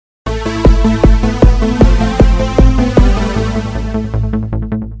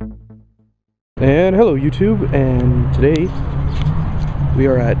YouTube, and today we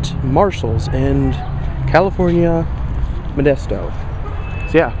are at Marshall's in California, Modesto.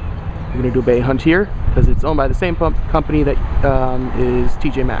 So yeah, we're gonna do a bay hunt here because it's owned by the same company that is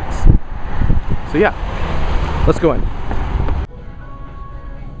TJ Maxx. So yeah, let's go in.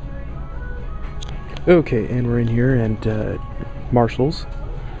 Okay, and we're in here and Marshall's,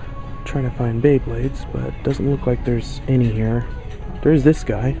 trying to find Beyblades, but it doesn't look like there's any here. There's this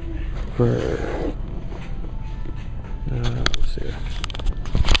guy for let's see,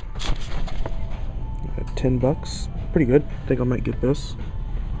 10 bucks. Pretty good. I think I might get this.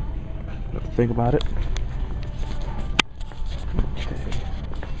 Have to think about it. Okay,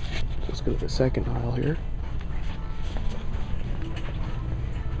 let's go to the second aisle here.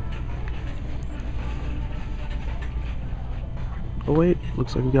 Oh wait,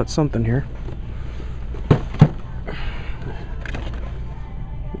 looks like we got something here.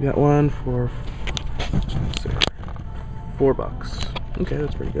 We got one for, let's see, 4 bucks. Okay,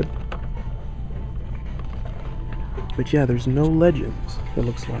 that's pretty good. But yeah, there's no legends, it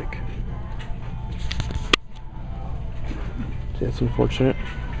looks like. So that's unfortunate.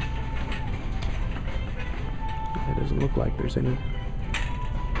 It doesn't look like there's any.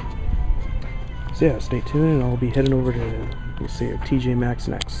 So yeah, stay tuned and I'll be heading over to, let's see, TJ Maxx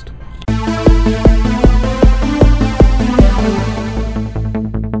next.